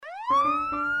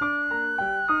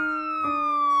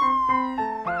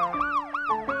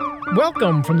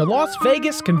Welcome from the Las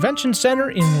Vegas Convention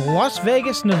Center in Las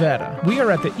Vegas, Nevada. We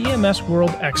are at the EMS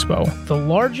World Expo, the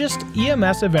largest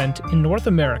EMS event in North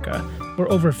America, where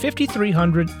over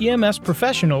 5,300 EMS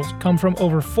professionals come from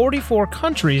over 44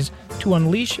 countries to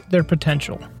unleash their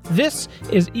potential. This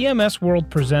is EMS World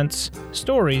Presents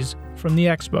Stories from the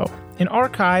Expo, an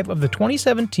archive of the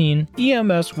 2017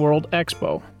 EMS World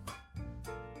Expo.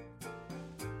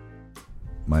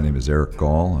 My name is Eric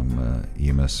Gall. I'm an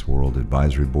EMS World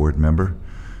Advisory Board member.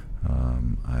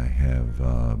 I have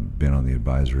been on the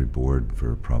advisory board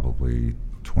for probably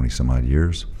 20 some odd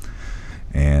years.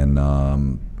 And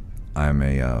I'm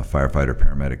a firefighter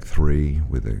paramedic 3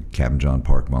 with the Cabin John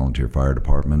Park Volunteer Fire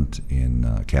Department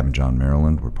in Cabin John,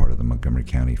 Maryland. We're part of the Montgomery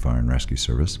County Fire and Rescue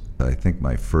Service. I think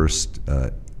my first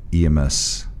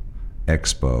EMS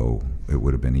Expo, it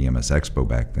would have been EMS Expo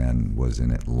back then, was in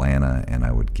Atlanta, and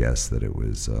I would guess that it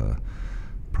was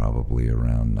probably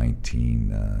around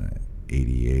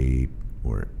 1988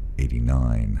 or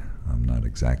 89. I'm not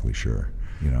exactly sure.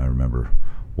 You know, I remember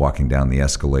walking down the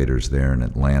escalators there in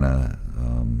Atlanta,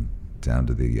 down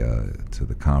to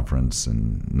the conference,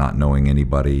 and not knowing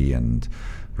anybody, and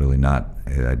really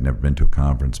I'd never been to a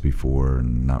conference before,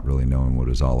 and not really knowing what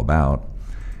it was all about.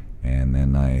 And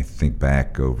then I think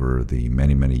back over the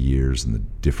many, many years and the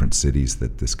different cities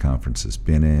that this conference has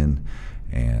been in,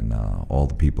 and all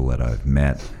the people that I've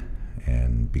met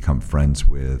and become friends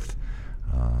with,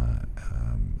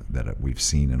 that we've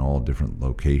seen in all different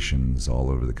locations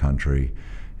all over the country.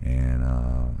 And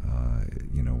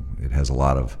you know, it has a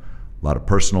lot of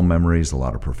personal memories, a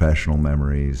lot of professional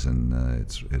memories, and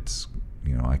it's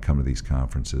you know, I come to these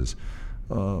conferences.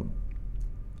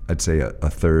 I'd say a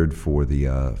third for the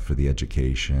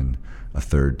education, a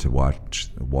third to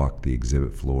walk the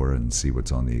exhibit floor and see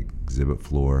what's on the exhibit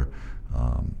floor,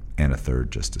 and a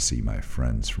third just to see my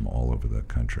friends from all over the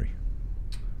country.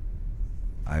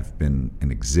 I've been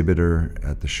an exhibitor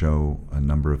at the show a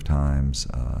number of times.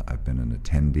 I've been an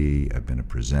attendee. I've been a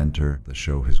presenter. The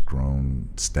show has grown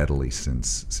steadily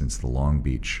since the Long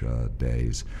Beach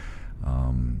days.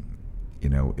 You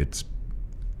know, it's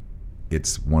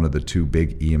one of the 2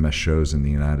 big EMS shows in the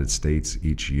United States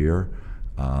each year,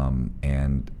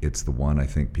 and it's the one I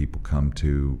think people come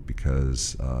to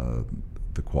because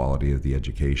the quality of the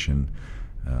education,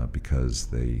 because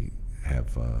they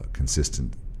have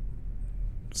consistent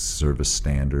service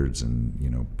standards, and you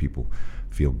know, people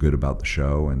feel good about the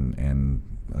show, and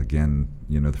again,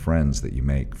 you know, the friends that you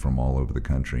make from all over the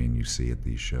country and you see at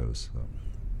these shows. So,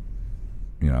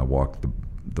 you know, I walk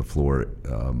the floor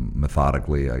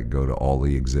methodically. I go to all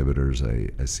the exhibitors. I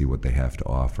see what they have to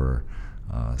offer.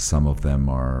 Some of them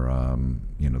are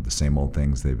you know, the same old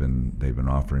things they've been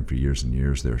offering for years and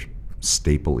years. They're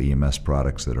staple EMS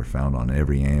products that are found on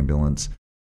every ambulance.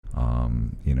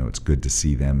 You know, it's good to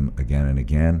see them again and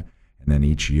again. And then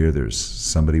each year there's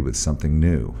somebody with something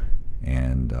new,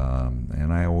 and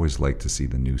I always like to see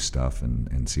the new stuff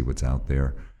and see what's out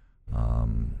there.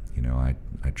 You know, I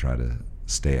try to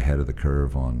stay ahead of the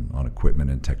curve on equipment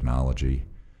and technology,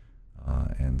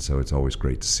 and so it's always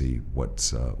great to see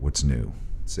what's new.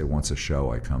 Say once a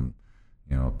show I come,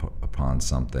 you know, upon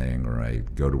something, or I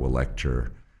go to a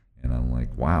lecture, and I'm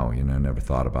like, wow, you know, I never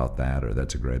thought about that, or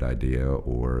that's a great idea,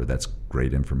 or that's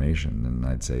great information. And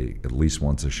I'd say at least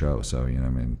once a show. So, you know,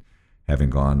 I mean, having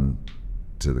gone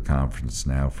to the conference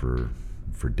now for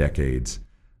decades,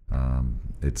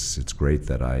 it's great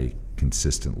that I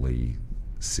consistently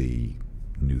see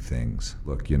new things.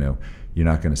 Look, you know, you're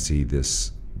not going to see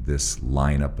this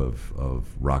lineup of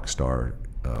rock star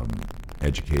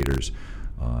educators.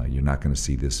 You're not going to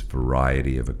see this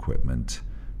variety of equipment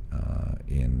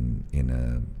in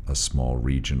a small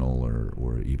regional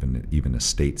or even a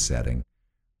state setting.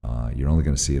 You're only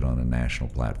going to see it on a national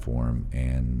platform,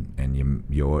 and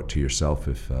you owe it to yourself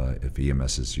if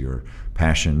EMS is your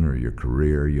passion or your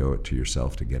career. You owe it to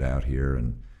yourself to get out here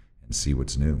and see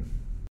what's new.